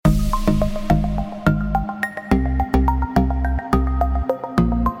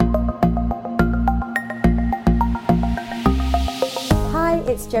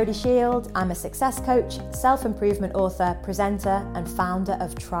Jodie Shield. I'm a success coach, self-improvement author, presenter, and founder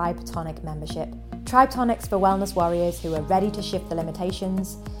of Tribe Tonic membership. Tribe Tonic's for wellness warriors who are ready to shift the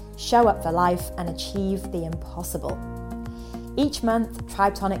limitations, show up for life, and achieve the impossible. Each month,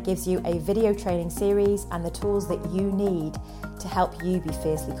 Tribe Tonic gives you a video training series and the tools that you need to help you be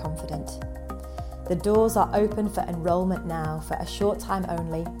fiercely confident. The doors are open for enrollment now for a short time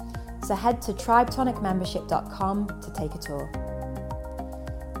only, so head to tribetonicmembership.com to take a tour.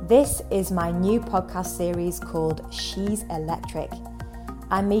 This is my new podcast series called She's Electric.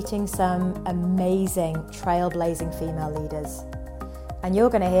 I'm meeting some amazing trailblazing female leaders, and you're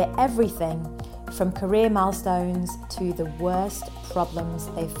going to hear everything from career milestones to the worst problems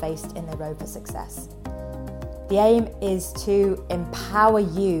they've faced in their road for success. The aim is to empower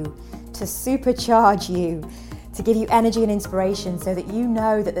you, to supercharge you, to give you energy and inspiration so that you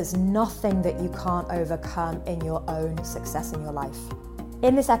know that there's nothing that you can't overcome in your own success in your life.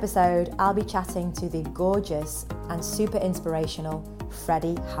 In this episode, I'll be chatting to the gorgeous and super inspirational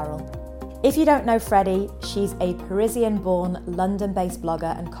Freddie Harrell. If you don't know Freddie, she's a Parisian-born, London-based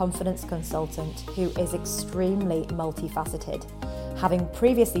blogger and confidence consultant who is extremely multifaceted, having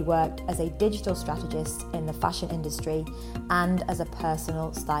previously worked as a digital strategist in the fashion industry and as a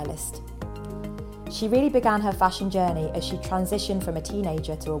personal stylist. She really began her fashion journey as she transitioned from a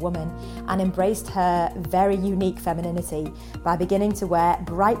teenager to a woman and embraced her very unique femininity by beginning to wear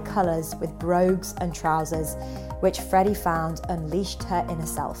bright colours with brogues and trousers, which Freddie found unleashed her inner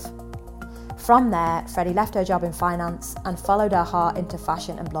self. From there, Freddie left her job in finance and followed her heart into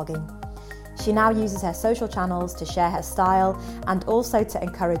fashion and blogging. She now uses her social channels to share her style and also to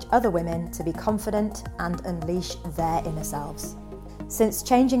encourage other women to be confident and unleash their inner selves. Since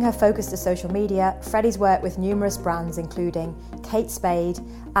changing her focus to social media, Freddie's worked with numerous brands including Kate Spade,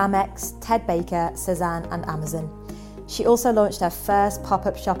 Amex, Ted Baker, Cezanne and Amazon. She also launched her first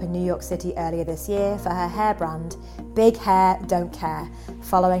pop-up shop in New York City earlier this year for her hair brand, Big Hair Don't Care,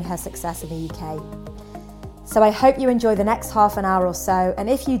 following her success in the UK. So I hope you enjoy the next half an hour or so, and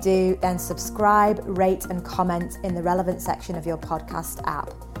if you do, then subscribe, rate and comment in the relevant section of your podcast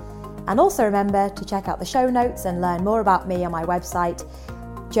app. And also remember to check out the show notes and learn more about me on my website,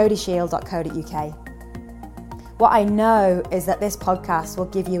 jodieshield.co.uk. What I know is that this podcast will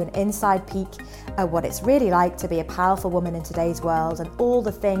give you an inside peek at what it's really like to be a powerful woman in today's world and all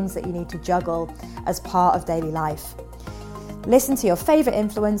the things that you need to juggle as part of daily life. Listen to your favourite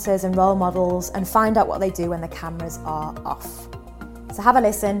influencers and role models and find out what they do when the cameras are off. So have a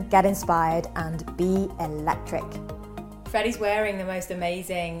listen, get inspired and be electric. Freddie's wearing the most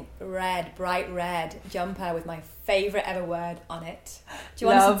amazing bright red jumper with my favourite ever word on it. Do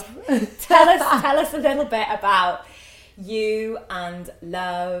you want to tell us a little bit about you and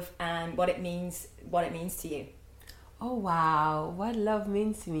love and what it means to you? Oh wow, what love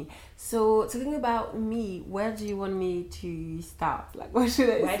means to me. So talking about me, where do you want me to start? Like what should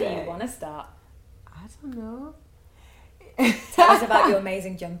I say? Where do you want to start? I don't know. Tell us about your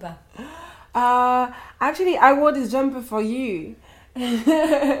amazing jumper. Actually, I wore this jumper for you.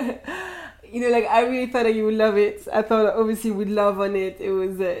 I really thought that you would love it. I thought obviously you would love on it. It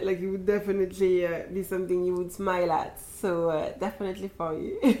was it would definitely be something you would smile at. So definitely for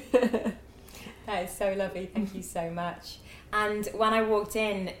you. That is so lovely. Thank you so much. And when I walked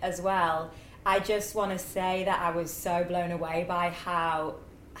in as well, I just want to say that I was so blown away by how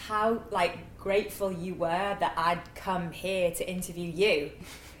grateful you were that I'd come here to interview you.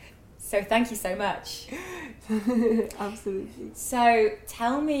 So thank you so much. Absolutely. So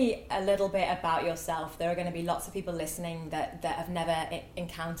tell me a little bit about yourself. There are going to be lots of people listening that have never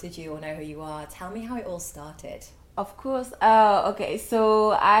encountered you or know who you are. Tell me how it all started. Of course. Okay,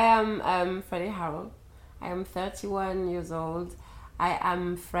 so I am Freddie Harrell. I am 31 years old. I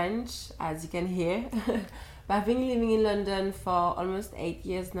am French, as you can hear. But I've been living in London for almost 8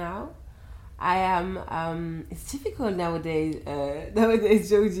 years now. I am, it's difficult nowadays,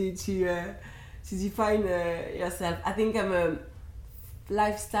 Jodie, to define yourself. I think I'm a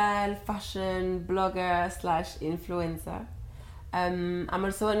lifestyle, fashion blogger / influencer. I'm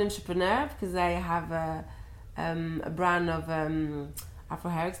also an entrepreneur because I have a brand of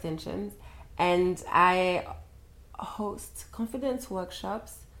Afro hair extensions, and I host confidence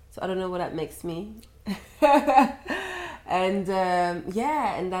workshops. So I don't know what that makes me. And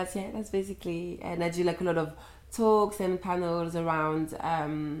and that's basically, and I do a lot of talks and panels around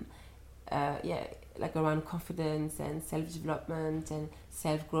around confidence and self-development and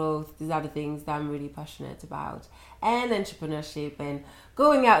self-growth. These are the things that I'm really passionate about, and entrepreneurship and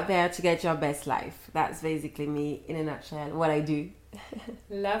going out there to get your best life. That's basically me in a nutshell, what I do.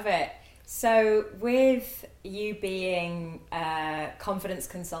 Love it. So with you being a confidence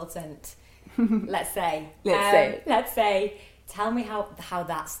consultant, let's say, tell me how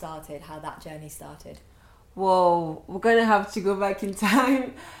that started, how that journey started. Whoa, we're gonna have to go back in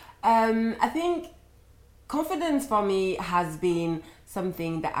time. I think confidence for me has been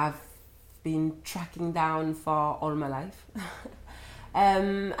something that I've been tracking down for all my life.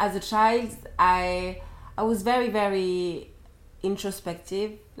 As a child, I was very, very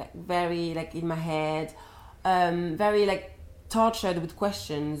introspective, like very like in my head, very like tortured with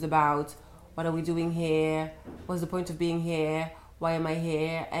questions about what are we doing here, what's the point of being here, why am I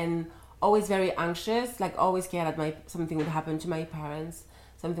here, and always very anxious, like always scared that something would happen to my parents,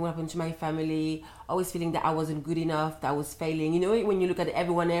 something would happen to my family, always feeling that I wasn't good enough, that I was failing. You know, when you look at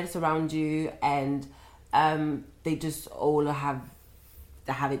everyone else around you and they just all have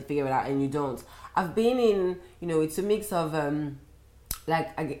it figured out and you don't. I've been in, you know, it's a mix of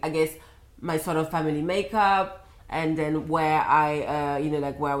like I guess my sort of family makeup, and then where I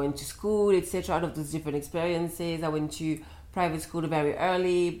where I went to school, etc. Out of those different experiences, I went to private school very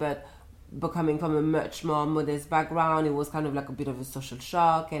early, but coming from a much more modest background, it was kind of like a bit of a social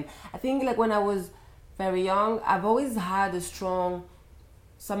shock. And I think like when I was very young, I've always had a strong,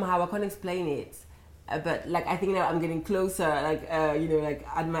 somehow I can't explain it, but like I think now I'm getting closer, like like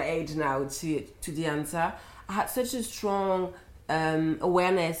at my age now to the answer. I had such a strong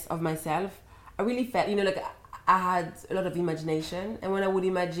awareness of myself. I really felt, like I had a lot of imagination, and when I would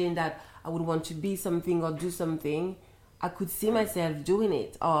imagine that I would want to be something or do something, I could see myself doing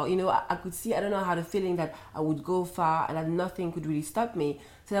it, or I could see, I don't know how, the feeling that I would go far and that nothing could really stop me.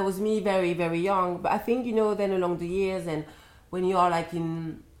 So that was me very, very young. But I think then along the years, and when you are like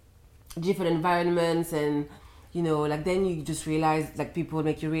in different environments, and like then you just realize, like people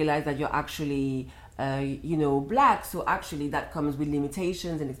make you realize that you're actually black, so actually that comes with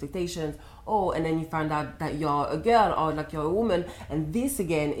limitations and expectations. And then you find out that you're a girl, or like you're a woman, and this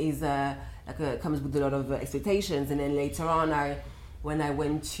again is comes with a lot of expectations. And then later on, when I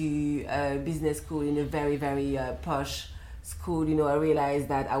went to business school in a very, very posh school, I realized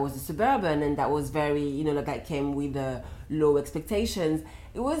that I was a suburban, and that was very, that came with low expectations.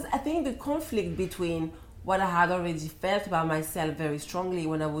 It was, I think, the conflict between what I had already felt about myself very strongly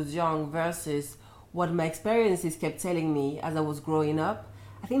when I was young versus what my experiences kept telling me as I was growing up.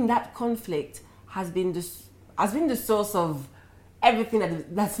 I think that conflict has been the source of everything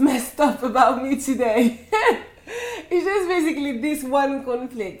that's messed up about me today. It's just basically this one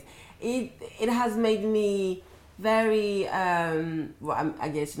conflict. It has made me very I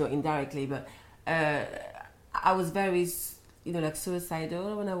guess indirectly, but I was very like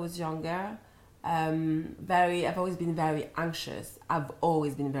suicidal when I was younger. I've always been very anxious. I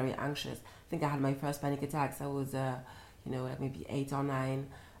think I had my first panic attacks. I was like maybe 8 or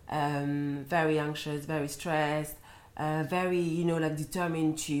 9. Very anxious, very stressed. Very like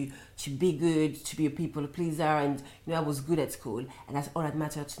determined to be good, to be a people pleaser, and I was good at school, and that's all that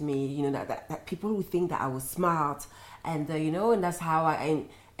mattered to me. That people would think that I was smart, and and that's how I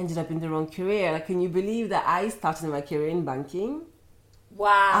ended up in the wrong career. Like, can you believe that I started my career in banking?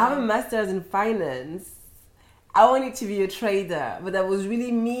 Wow. I have a master's in finance. I wanted to be a trader, but that was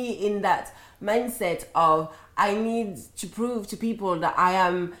really me in that mindset of I need to prove to people that I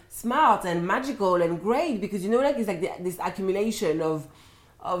am smart and magical and great, because it's like this accumulation of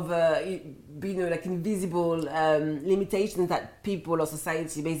like invisible limitations that people or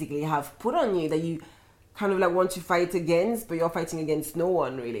society basically have put on you, that you kind of like want to fight against, but you're fighting against no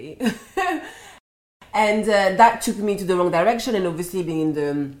one really. And that took me to the wrong direction, and obviously being in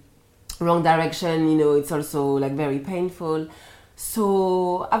the wrong direction, it's also like very painful.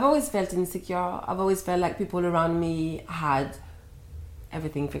 So I've always felt insecure. I've always felt like people around me had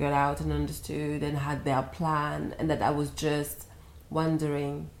everything figured out and understood and had their plan, and that I was just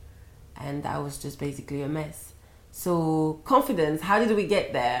wandering, and I was just basically a mess. So confidence, how did we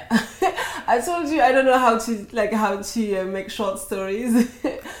get there? I told you I don't know how to make short stories,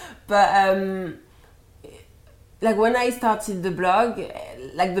 but like when I started the blog,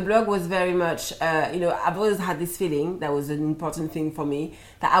 the blog was very much, I've always had this feeling, that was an important thing for me,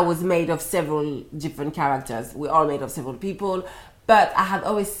 that I was made of several different characters. We're all made of several people, but I had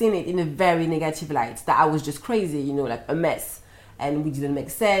always seen it in a very negative light, that I was just crazy, like a mess, and we didn't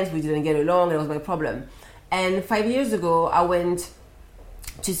make sense, we didn't get along, and it was my problem. And 5 years ago, I went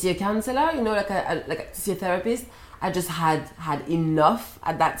to see a counselor, to see a therapist. I just had enough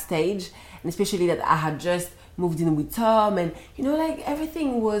at that stage, and especially that I had just moved in with Tom, and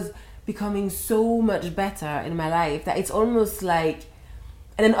everything was becoming so much better in my life that it's almost like,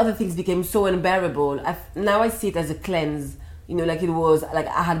 and then other things became so unbearable. Now I see it as a cleanse you know, like it was like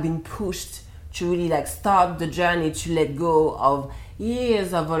I had been pushed to really like start the journey to let go of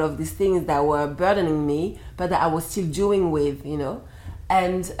years of all of these things that were burdening me, but that I was still doing with, you know.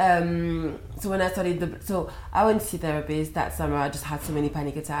 And so when I started so I went to see a therapist that summer. I just had so many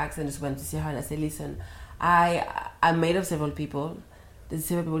panic attacks and just went to see her, and I said, listen, I'm made of several people. There's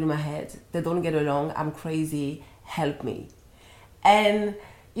several people in my head. They don't get along. I'm crazy. Help me. And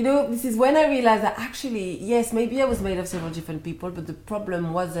you know, this is when I realized that actually, yes, maybe I was made of several different people, but the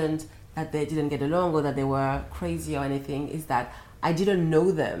problem wasn't that they didn't get along or that they were crazy or anything. Is that I didn't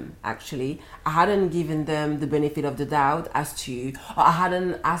know them, actually. I hadn't given them the benefit of the doubt as to, or I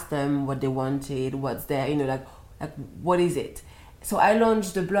hadn't asked them what they wanted, what's there, you know, like what is it? So I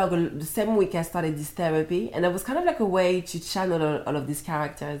launched the blog the same week I started this therapy, and it was kind of like a way to channel all of these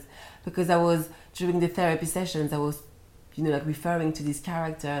characters, because during the therapy sessions, I was, you know, like referring to these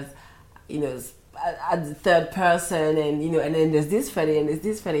characters, you know, at the third person, and you know, and then there's this Freddie and there's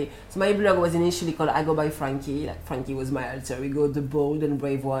this Freddie. So my blog was initially called I Go By Frankie. Like Frankie was my alter ego, the bold and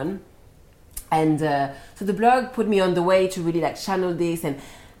brave one. And so the blog put me on the way to really like channel this, and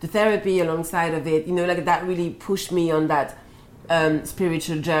the therapy alongside of it, you know, like that really pushed me on that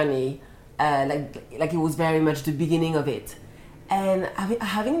spiritual journey. Like it was very much the beginning of it. And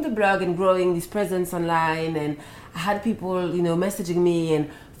having the blog and growing this presence online, and I had people, you know, messaging me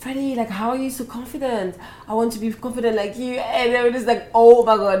and, Freddie, like, how are you so confident? I want to be confident like you. And they were just like, oh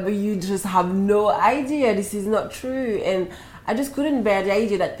my God, but you just have no idea. This is not true. And I just couldn't bear the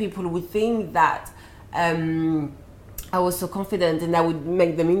idea that people would think that I was so confident and that would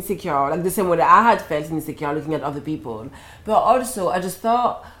make them insecure, like the same way that I had felt insecure looking at other people. But also, I just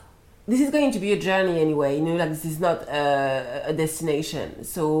thought, this is going to be a journey anyway, you know, like this is not a destination.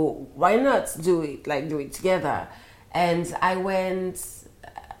 So why not do it together? And I went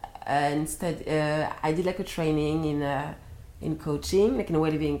and I did like a training in coaching, like in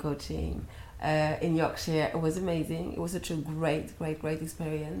well-being coaching in Yorkshire. It was amazing. It was such a great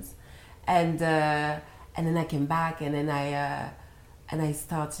experience. And then I came back, and then I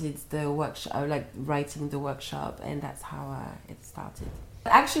started the workshop, like writing the workshop, and that's how it started.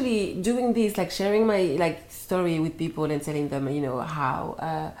 Actually, doing this, like sharing my like story with people and telling them, you know,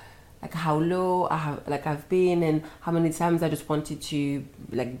 how low I've been, and how many times I just wanted to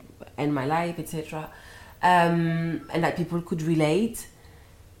like end my life, etc. And that people could relate.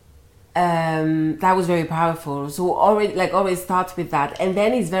 That was very powerful. So always start with that, and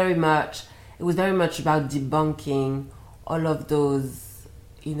then it was very much about debunking all of those,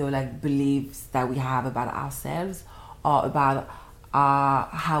 you know, like beliefs that we have about ourselves or about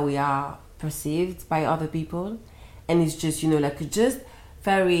how we are perceived by other people. And it's just, you know, like just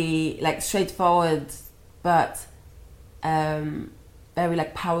very like straightforward, but very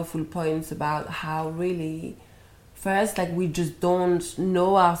like powerful points about how really first, like, we just don't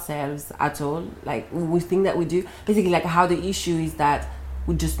know ourselves at all. Like, we think that we do. Basically, like, how the issue is that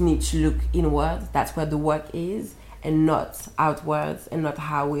we just need to look inward. That's where the work is, and not outwards, and not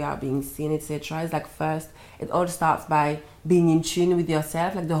how we are being seen, etc. It's like, first, it all starts by being in tune with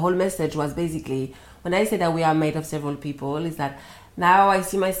yourself. Like, the whole message was basically, when I say that we are made of several people, is that now I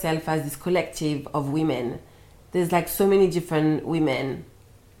see myself as this collective of women. There's like so many different women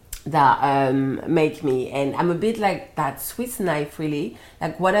that make me, and I'm a bit like that Swiss knife, really.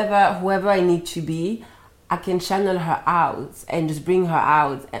 Like, whoever I need to be, I can channel her out and just bring her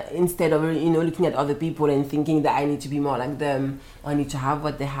out, instead of, you know, looking at other people and thinking that I need to be more like them, or I need to have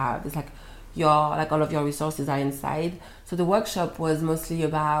what they have. It's like all of your resources are inside. So the workshop was mostly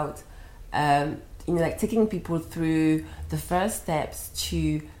about you know, like taking people through the first steps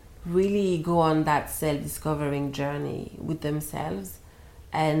to really go on that self-discovering journey with themselves,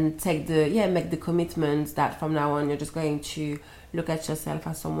 and make the commitment that from now on you're just going to look at yourself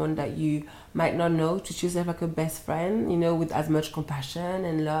as someone that you might not know, to choose yourself like a best friend, you know, with as much compassion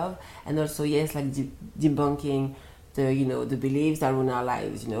and love, and also, yes, like debunking the, you know, the beliefs that run our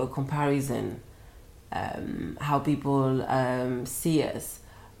lives, you know, comparison, how people see us,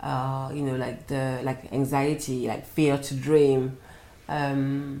 you know, like anxiety, like fear to dream,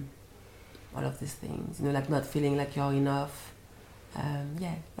 all of these things, you know, like not feeling like you're enough.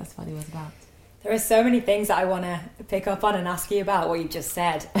 That's what it was about. There are so many things that I want to pick up on and ask you about what you just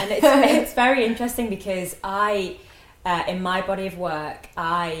said, and it's very interesting because I, in my body of work,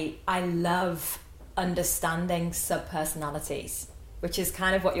 I love understanding subpersonalities, which is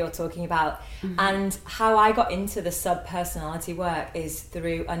kind of what you're talking about. Mm-hmm. And how I got into the subpersonality work is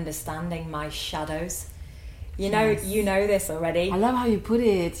through understanding my shadows. You know this already. I love how you put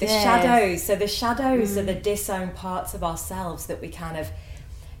it. The shadows. So the shadows are the disowned parts of ourselves that we kind of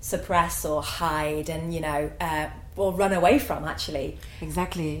suppress or hide and, or run away from, actually.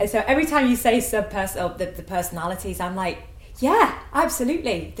 Exactly. And so every time you say the personalities, I'm like, yeah,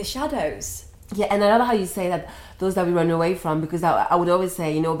 absolutely, the shadows. Yeah, and I love how you say that those that we run away from, because I would always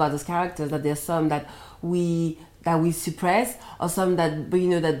say, about those characters, that there's some that we suppress, or some that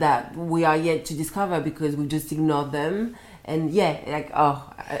that we are yet to discover because we just ignore them. And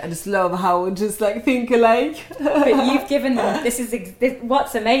I just love how we just think alike. But you've given them,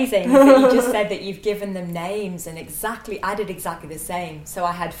 what's amazing is that you just said that you've given them names, and I did exactly the same. So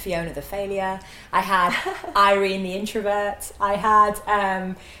I had Fiona the failure, I had Irene the introvert, I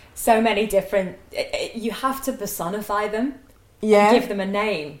had so many different, you have to personify them, and give them a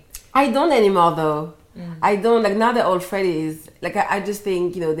name. I don't anymore though. I don't, now they're all Freddy's. I just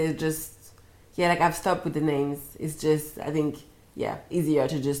think, they're just, I've stopped with the names. It's just, I think, easier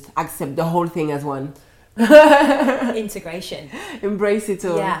to just accept the whole thing as one. Integration. Embrace it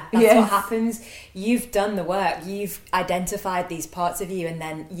all. Yeah, that's what happens. You've done the work. You've identified these parts of you, and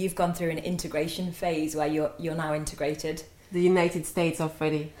then you've gone through an integration phase where you're now integrated. The United States of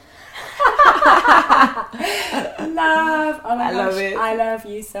Freddy. Love. Oh my gosh, love it. I love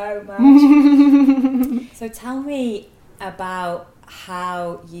you so much. So tell me about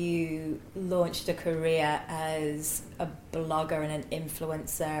how you launched a career as a blogger and an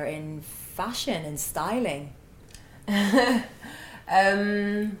influencer in fashion and styling.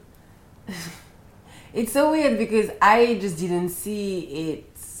 It's so weird because I just didn't see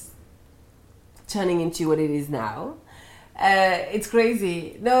it turning into what it is now. It's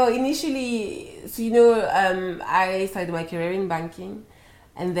crazy. No, initially, I started my career in banking,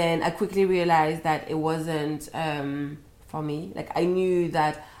 and then I quickly realized that it wasn't for me. I knew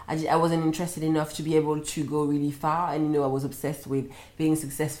that I wasn't interested enough to be able to go really far, and I was obsessed with being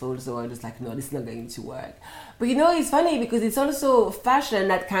successful, so I was no, this is not going to work. But it's funny because it's also fashion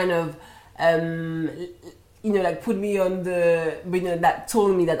that kind of put me on that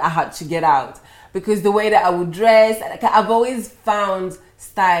told me that I had to get out, because the way that I would dress, I've always found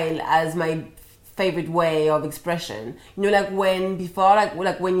style as my favorite way of expression. When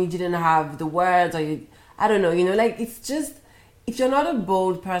you didn't have the words, or I don't know, it's just, if you're not a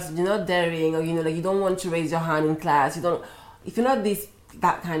bold person, you're not daring, or you don't want to raise your hand in class, if you're not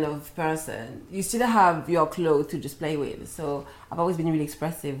that kind of person, you still have your clothes to just play with. So I've always been really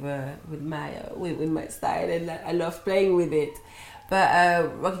expressive with my style, and I love playing with it. But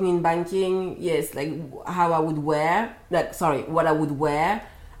working in banking, yes, how I would wear, what I would wear,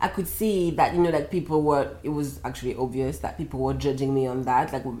 I could see that, it was actually obvious that people were judging me on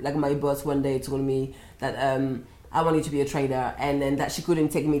that. Like my boss one day told me that I wanted to be a trader, and then that she couldn't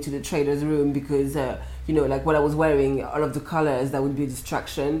take me to the trader's room because, what I was wearing, all of the colors, that would be a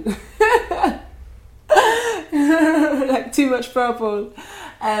distraction. Too much purple.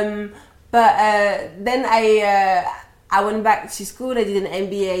 But then I went back to school. I did an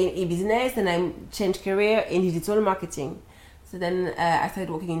MBA in e-business, and I changed career in digital marketing. So then I started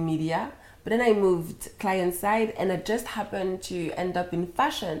working in media, but then I moved client side, and I just happened to end up in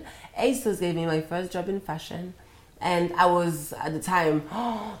fashion. ASOS gave me my first job in fashion, and I was at the time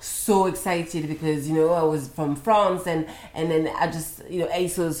so excited because I was from France, and then I just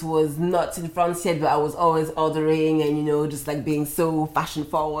ASOS was not in France yet, but I was always ordering and just being so fashion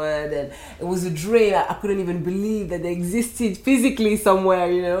forward, and it was a dream. I couldn't even believe that they existed physically somewhere.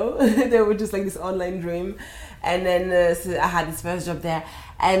 They were just this online dream. And then so I had this first job there,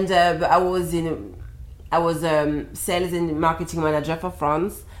 and but I was sales and marketing manager for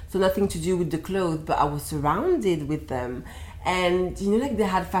France, so nothing to do with the clothes, but I was surrounded with them, and they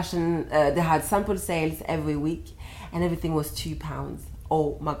had fashion, they had sample sales every week, and everything was £2.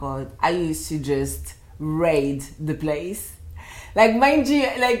 Oh my god, I used to just raid the place. Mind you,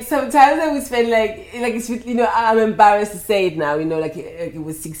 sometimes I would spend I'm embarrassed to say it now, it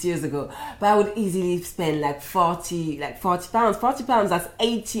was 6 years ago, but I would easily spend 40 pounds. 40 pounds, that's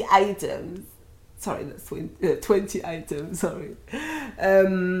 80 items. Sorry, that's 20 items, sorry.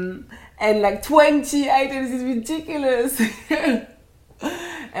 And 20 items is ridiculous.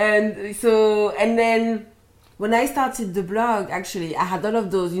 And then when I started the blog, actually, I had all of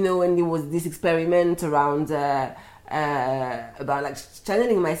those, when there was this experiment around about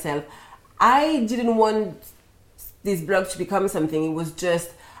channeling myself. I didn't want this blog to become something. It was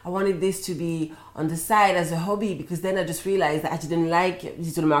just, I wanted this to be on the side as a hobby, because then I just realized that I didn't like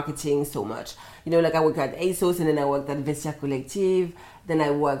digital marketing so much. I worked at ASOS, and then I worked at Vestia Collective. Then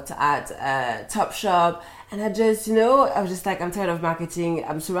I worked at Topshop, and I just, I was just like, I'm tired of marketing.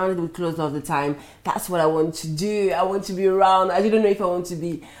 I'm surrounded with clothes all the time. That's what I want to do. I want to be around. I didn't know if I wanted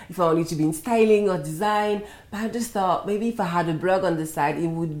to be in styling or design, but I just thought maybe if I had a blog on the side, it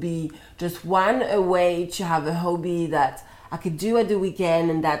would be just a way to have a hobby that I could do at the weekend,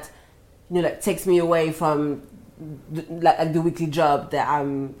 and that, takes me away from the weekly job that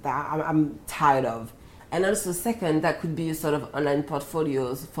I'm tired of. And also, second, that could be a sort of online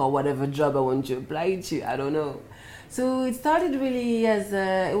portfolios for whatever job I want to apply to. I don't know. So it started really as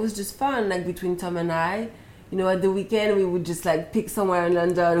it was just fun, like between Tom and I. At the weekend we would just like pick somewhere in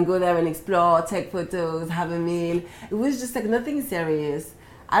London, go there and explore, take photos, have a meal. It was just like nothing serious.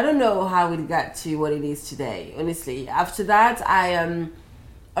 I don't know how it got to what it is today, honestly. After that, I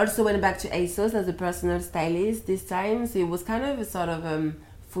also went back to ASOS as a personal stylist this time. So it was kind of a sort of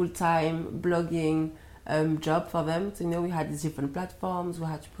full-time blogging job for them. So, we had these different platforms. We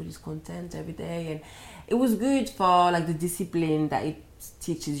had to produce content every day, and it was good for like the discipline that it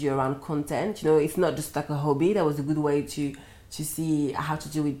teaches you around content. It's not just like a hobby. That was a good way to see how to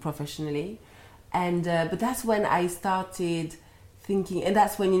do it professionally. And but that's when I started thinking, and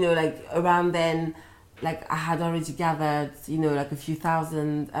that's when like around then, like I had already gathered like a few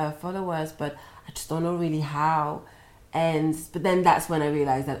thousand followers, but I just don't know really how. But then that's when I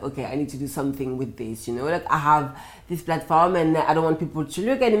realized that, okay, I need to do something with this, like I have this platform, and I don't want people to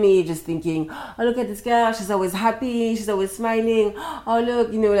look at me just thinking, oh, look at this girl, she's always happy, she's always smiling, oh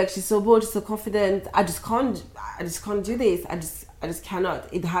look, like she's so bold, she's so confident. I just can't do this. I just cannot.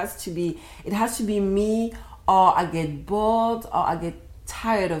 It has to be me, or I get bored, or I get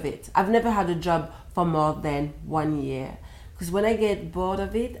tired of it. I've never had a job for more than 1 year, because when I get bored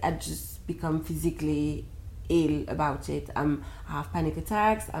of it, I just become physically ill about it. I have panic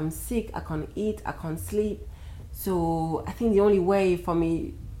attacks, I'm sick, I can't eat, I can't sleep. So I think the only way for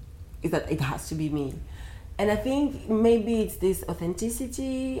me is that it has to be me. And I think maybe it's this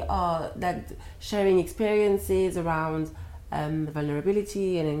authenticity, or like sharing experiences around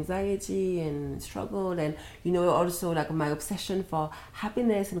vulnerability and anxiety and struggle, and also like my obsession for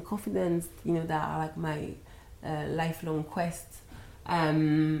happiness and confidence, that are like my lifelong quests.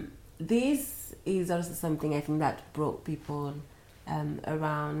 This is also something I think that brought people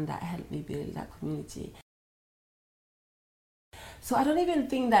around, that helped me build that community. So I don't even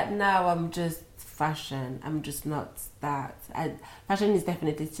think that now I'm just fashion. I'm just not that. Fashion is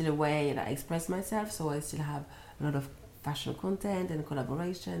definitely still a way that I express myself, so I still have a lot of fashion content and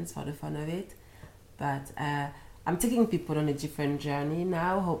collaborations for the fun of it. But I'm taking people on a different journey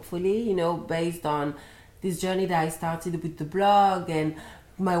now, hopefully, based on this journey that I started with the blog, and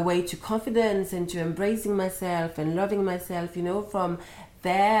my way to confidence and to embracing myself and loving myself. From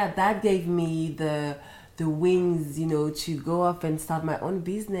there, that gave me the wings, to go off and start my own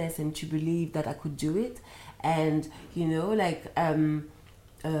business, and to believe that I could do it. And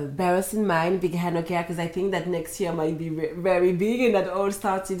bear us in mind, Big Hand Care, because I think that next year might be very big, and that all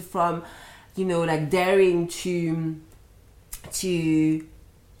started from daring to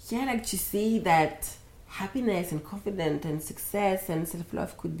see that happiness and confidence and success and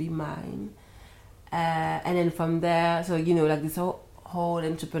self-love could be mine. And then from there, so this whole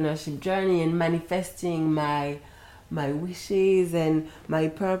entrepreneurship journey and manifesting my wishes and my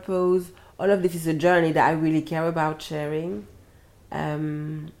purpose, all of this is a journey that I really care about sharing.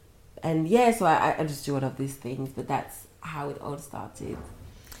 And so I just do all of these things, but that's how it all started.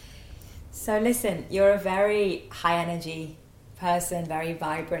 So listen, you're a very high energy person, very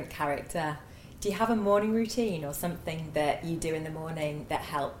vibrant character. Do you have a morning routine or something that you do in the morning that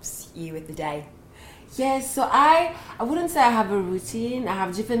helps you with the day? Yes, so I wouldn't say I have a routine. I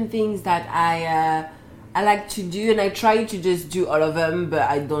have different things that I like to do, and I try to just do all of them, but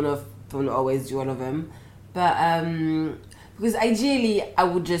I don't always do all of them. But because ideally I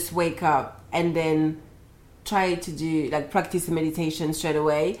would just wake up and then try to do practice meditation straight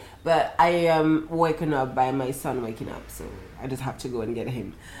away, but I am woken up by my son waking up, so I just have to go and get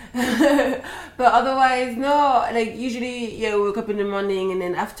him. But otherwise, no, usually, we wake up in the morning, and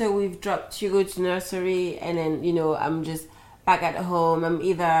then after we've dropped Hugo to nursery, and then, I'm just back at home. I'm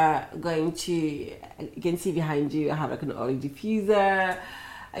either going to, you can see behind you, I have an oil diffuser.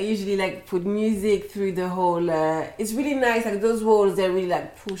 I usually put music through the whole, it's really nice, those walls, they really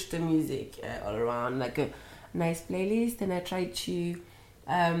push the music all around, a nice playlist. And I try to,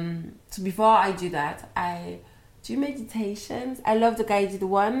 so before I do that, I do meditations. I love the guided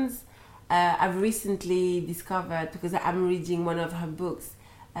ones. I've recently discovered, because I'm reading one of her books,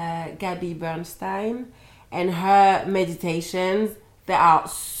 Gabby Bernstein, and her meditations, they are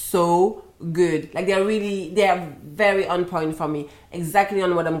so good. Like they are very on point for me. Exactly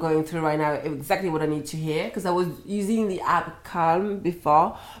on what I'm going through right now. Exactly what I need to hear. Because I was using the app Calm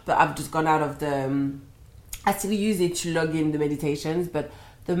before, but I've just gone out of the. I still use it to log in the meditations, but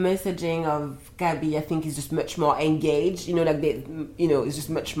the messaging of Gabby, I think, is just much more engaged. It's just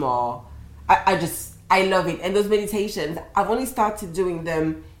much more. I love it. And those meditations, I've only started doing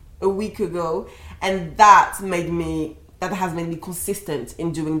them a week ago, and that has made me consistent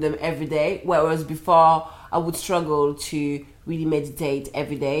in doing them every day. Whereas before, I would struggle to really meditate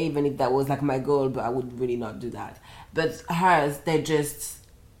every day, even if that was like my goal, but I would really not do that. But hers,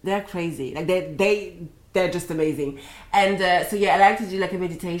 they're crazy. Like they're just amazing. And so I like to do like a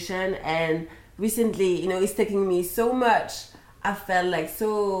meditation. And recently, it's taking me so much. I felt like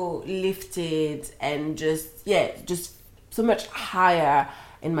so lifted and just so much higher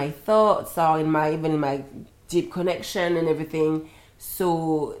in my thoughts or in my deep connection and everything.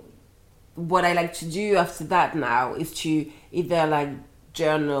 So what I like to do after that now is to either like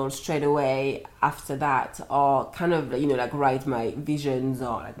journal straight away after that, or kind of like write my visions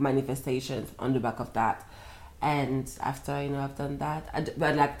or like manifestations on the back of that. And after I've done that, I'd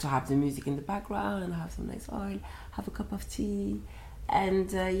like to have the music in the background and have some nice oil, have a cup of tea,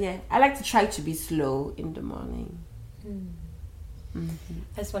 and I like to try to be slow in the morning. I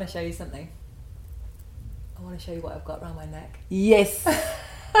just want to show you something. I want to show you what I've got around my neck. Yes.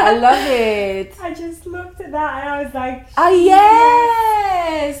 I love it. I just looked at that and I was like, oh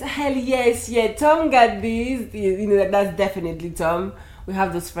yes, hell yes, yeah. Tom got these. That's definitely Tom. We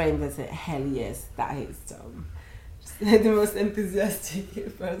have those friends that say, hell yes, that is Tom. Just the most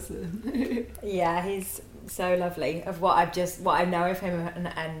enthusiastic person. Yeah, he's so lovely. Of what I know of him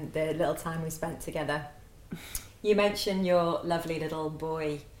and the little time we spent together. You mentioned your lovely little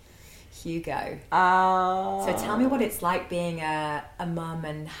boy, Hugo. So tell me what it's like being a mum,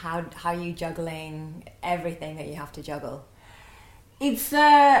 and how you juggling everything that you have to juggle. It's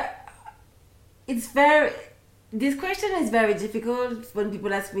very. This question is very difficult when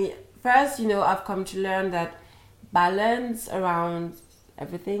people ask me. First, I've come to learn that balance around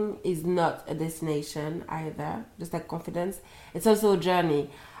everything is not a destination either. Just like confidence, it's also a journey.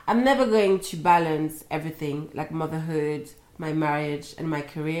 I'm never going to balance everything, like motherhood, my marriage, and my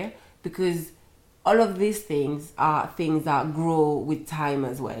career, because all of these things are things that grow with time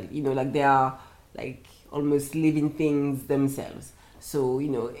as well. Like they are like almost living things themselves. So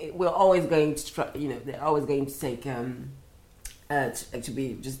we're always going to they're always going to take to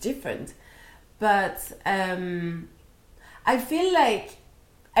be just different. But I feel like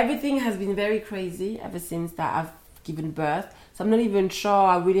everything has been very crazy ever since that I've given birth. So I'm not even sure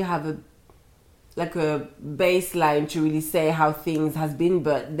I really have a baseline to really say how things has been,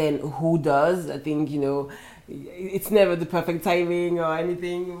 but then who does? I think, it's never the perfect timing or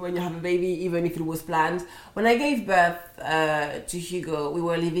anything when you have a baby, even if it was planned. When I gave birth to Hugo, we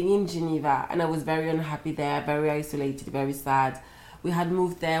were living in Geneva, and I was very unhappy there, very isolated, very sad. We had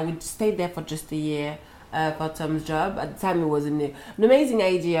moved there. We stayed there for just a year for Tom's job. At the time, it was an amazing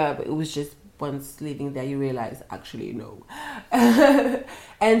idea, but it was just once living there, you realize, actually, no.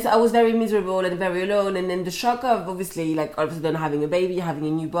 And so I was very miserable and very alone. And then the shock of, obviously, like, all of a sudden having a baby, having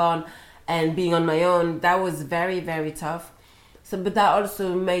a newborn, and being on my own, that was very, very tough. So, but that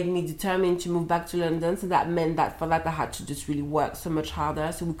also made me determined to move back to London. So that meant that for that, I had to just really work so much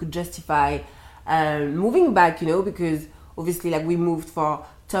harder so we could justify moving back, because obviously, like, we moved for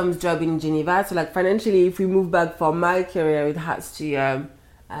Tom's job in Geneva. So, like, financially, if we move back for my career, it has to...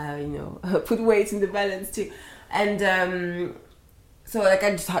 put weight in the balance too. And so like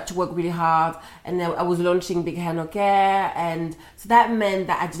I just had to work really hard, and then I was launching Big Hair No Care, and so that meant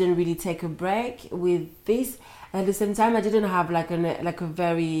that I didn't really take a break with this. And at the same time, I didn't have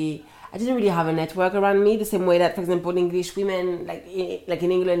I didn't really have a network around me the same way that, for example, English women, like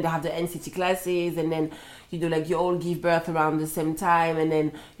in England, they have the NCT classes, and then you all give birth around the same time, and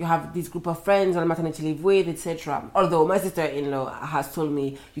then you have this group of friends on maternity leave with, etc. Although my sister-in-law has told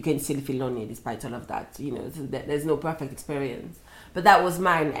me you can still feel lonely despite all of that, so there's no perfect experience. But that was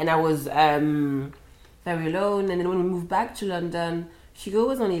mine, and I was very alone. And then when we moved back to London, Hugo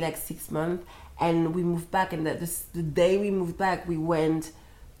was only like 6 months, and we moved back, and the day we moved back, we went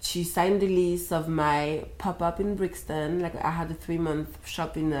to sign the lease of my pop-up in Brixton. Like, I had a 3-month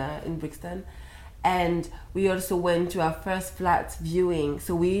shop in Brixton. And we also went to our first flat viewing.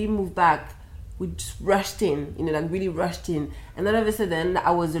 So we moved back, we just rushed in, really rushed in. And all of a sudden,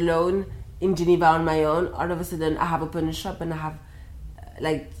 I was alone in Geneva on my own. All of a sudden, I have opened a shop and I have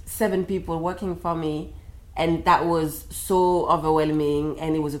 7 people working for me. And that was so overwhelming.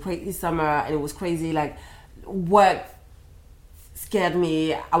 And it was a crazy summer, and it was crazy, work scared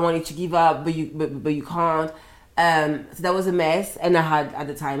me. I wanted to give up, but you can't. So that was a mess, and I had at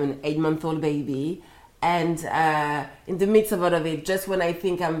the time an 8-month-old baby. And in the midst of all of it, just when I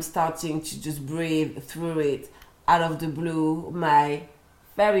think I'm starting to just breathe through it, out of the blue, my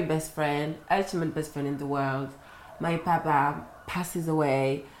very best friend, ultimate best friend in the world, my papa passes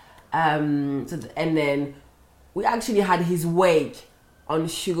away. And then we actually had his wake on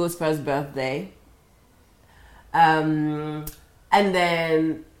Hugo's first birthday. And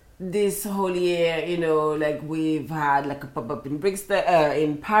then this whole year, you know, like we've had like a pop-up in Brixton,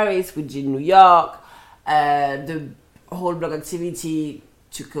 in Paris, which in New York. The whole blog activity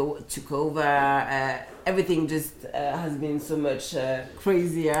took over. Everything just has been so much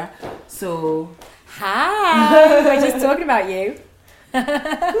crazier. So, hi, we're just talking about you.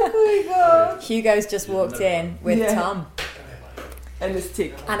 Oh my God. Hugo's just walked in with Tom and a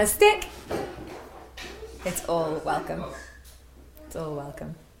stick. It's all welcome. It's all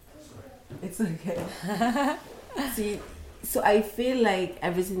welcome. It's okay. See. So I feel like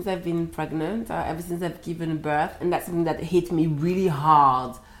ever since I've been pregnant, ever since I've given birth, and that's something that hit me really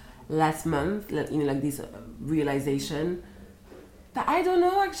hard last month, like, you know, like this realization that I don't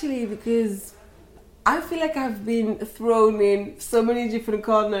know actually, because I feel like I've been thrown in so many different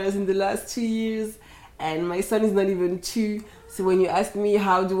corners in the last 2 years, and my son is not even 2. So when you ask me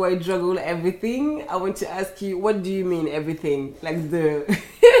how do I juggle everything, I want to ask you, what do you mean everything? Like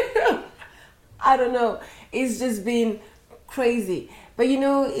I don't know. It's just been crazy, but you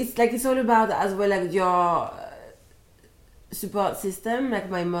know, it's like it's all about as well like your support system. Like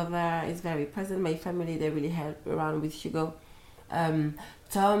my mother is very present, my family, they really help around with Hugo.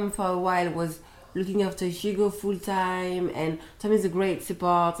 Tom for a while was looking after Hugo full time, and Tom is a great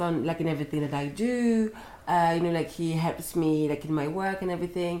support on like in everything that I do. You know, like he helps me like in my work and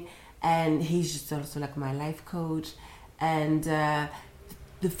everything, and he's just also like my life coach. And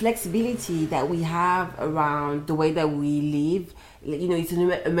the flexibility that we have around the way that we live, you know, it's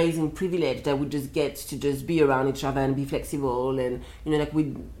an amazing privilege that we just get to just be around each other and be flexible, and you know, like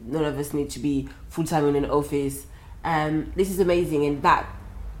none of us need to be full-time in an office. This is amazing, and that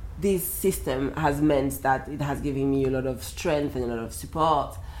this system has meant that it has given me a lot of strength and a lot of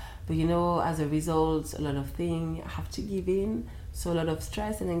support. But you know, as a result, a lot of things have to give in. So a lot of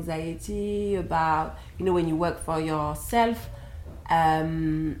stress and anxiety about, you know, when you work for yourself,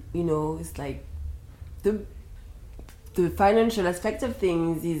 you know, it's like the financial aspect of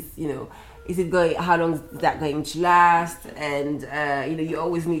things is, you know, how long is that going to last? And you know, you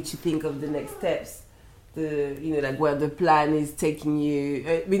always need to think of the next steps, you know, like where the plan is taking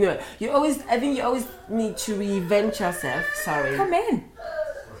you. You know, I think you always need to reinvent yourself. Sorry. Come in.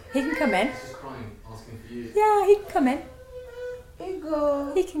 He can come in. She's crying, asking for you. Yeah, he can come in.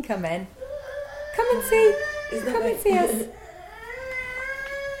 Hugo. He can come in. Come and see. Come and see us.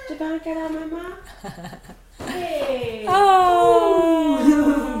 Tu vas regarder maman? Hey. Oh.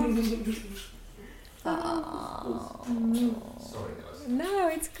 Sorry, guys. No,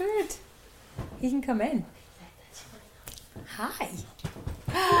 it's good. He can come in. Hi.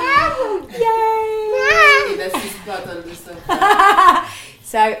 Yay! That's his butt on the sofa.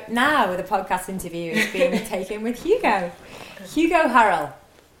 So now the podcast interview is being taken with Hugo. Hugo Harrell.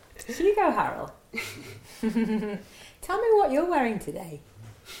 Hugo Harrell. Tell me what you're wearing today.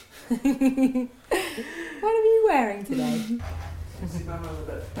 What are you wearing today?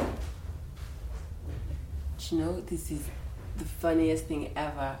 Do you know, this is the funniest thing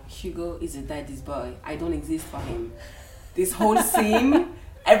ever. Hugo is a daddy's boy. I don't exist for him. This whole scene,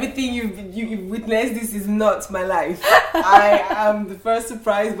 everything you've witnessed, this is not my life. I am the first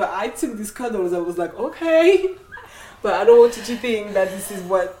surprise, but I took these cuddles. I was like, okay. But I don't want you to think that this is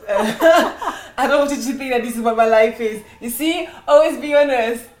what... I don't want you to think that this is what my life is. You see, always be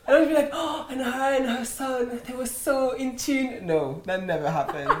honest. I don't be like, oh, and her and her son, they were so in tune. No, that never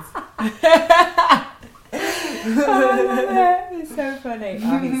happens. Oh, it's so funny.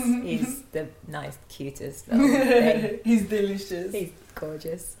 Oh, he's the nice, cutest little thing. He's delicious. He's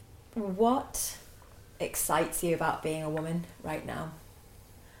gorgeous. What excites you about being a woman right now?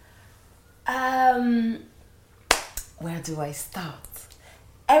 Where do I start?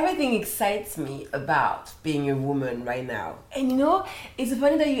 Everything excites me about being a woman right now. And you know, it's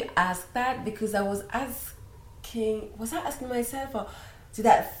funny that you ask that, because I was asking myself, or did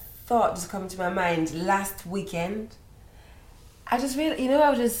that thought just come to my mind last weekend? I just feel, you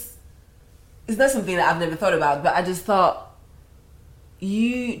know, it's not something that I've never thought about, but I just thought,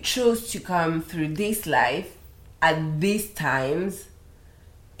 you chose to come through this life at these times,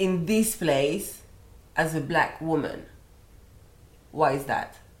 in this place, as a black woman. Why is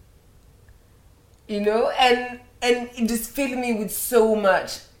that? You know, and and it just filled me with so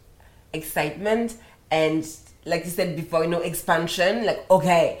much excitement and, like you said before, expansion. Like,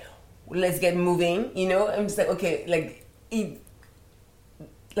 okay, let's get moving. I'm just like, okay, like it.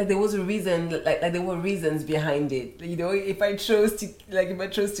 Like there was a reason, like there were reasons behind it. If I chose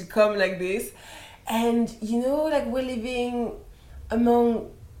to come like this, and like we're living among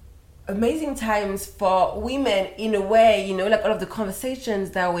amazing times for women in a way. Like all of the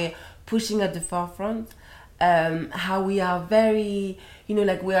conversations that we're pushing at the forefront, how we are very,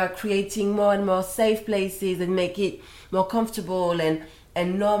 like we are creating more and more safe places and make it more comfortable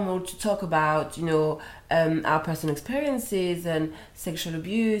and normal to talk about, our personal experiences and sexual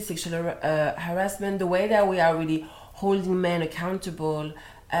abuse, sexual harassment, the way that we are really holding men accountable.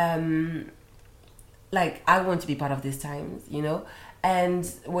 Like, I want to be part of these times, And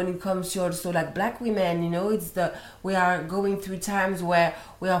when it comes to also like Black women, we are going through times where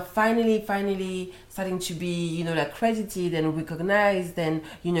we are finally starting to be, like credited and recognized and,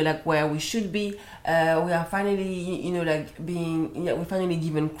 like where we should be. We are finally, like being, we're finally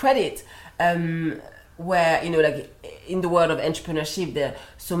given credit. Where, like in the world of entrepreneurship, there's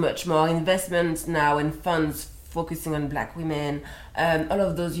so much more investment now and funds focusing on Black women. All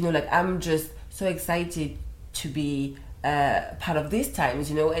of those, like I'm just so excited to be part of these times,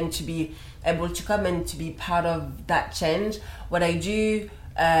 and to be able to come and to be part of that change. What I do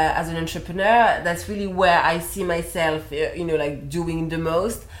as an entrepreneur, that's really where I see myself, like doing the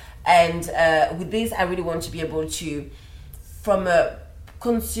most. And with this, I really want to be able to, from a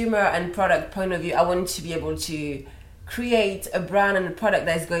consumer and product point of view, I want to be able to create a brand and a product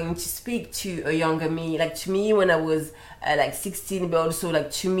that is going to speak to a younger me, like to me when I was like 16, but also like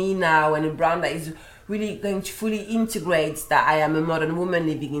to me now, and a brand that is really going to fully integrate that I am a modern woman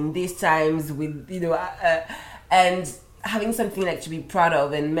living in these times with, and having something like to be proud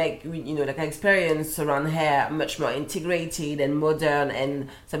of and make, like an experience around hair much more integrated and modern and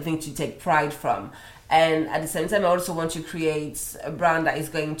something to take pride from. And at the same time, I also want to create a brand that is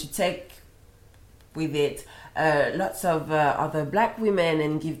going to take with it lots of other Black women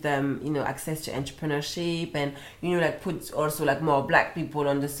and give them, access to entrepreneurship and, like put also like more Black people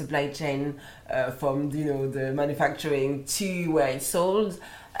on the supply chain from, the manufacturing to where it's sold.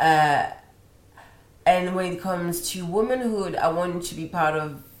 And when it comes to womanhood, I want to be part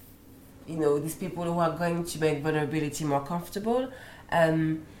of, these people who are going to make vulnerability more comfortable,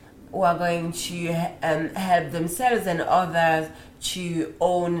 who are going to help themselves and others to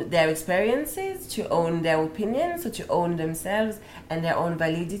own their experiences, to own their opinions, so to own themselves and their own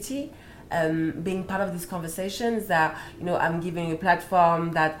validity. Being part of these conversations that, I'm giving a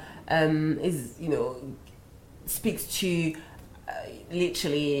platform that is, speaks to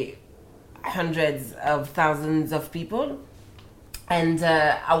literally hundreds of thousands of people. And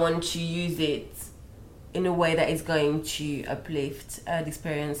I want to use it in a way that is going to uplift the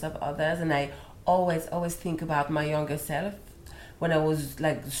experience of others. And I always think about my younger self when I was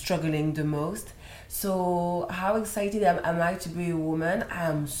like struggling the most. So how excited am I to be a woman? I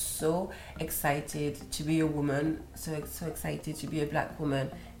am so excited to be a woman, so excited to be a Black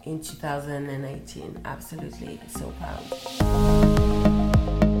woman in 2018. Absolutely, so proud.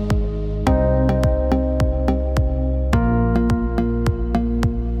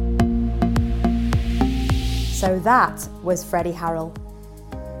 So that was Freddie Harrell.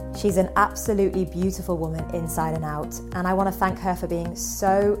 She's an absolutely beautiful woman inside and out, and I want to thank her for being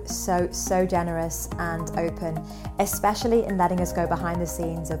so generous and open, especially in letting us go behind the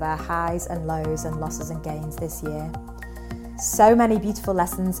scenes of her highs and lows and losses and gains this year. So many beautiful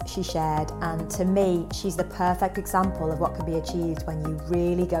lessons she shared, and to me, she's the perfect example of what can be achieved when you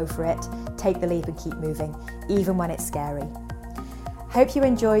really go for it, take the leap and keep moving, even when it's scary. Hope you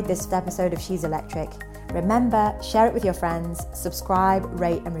enjoyed this episode of She's Electric. Remember, share it with your friends, subscribe,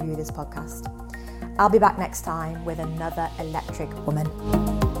 rate and review this podcast. I'll be back next time with another electric woman.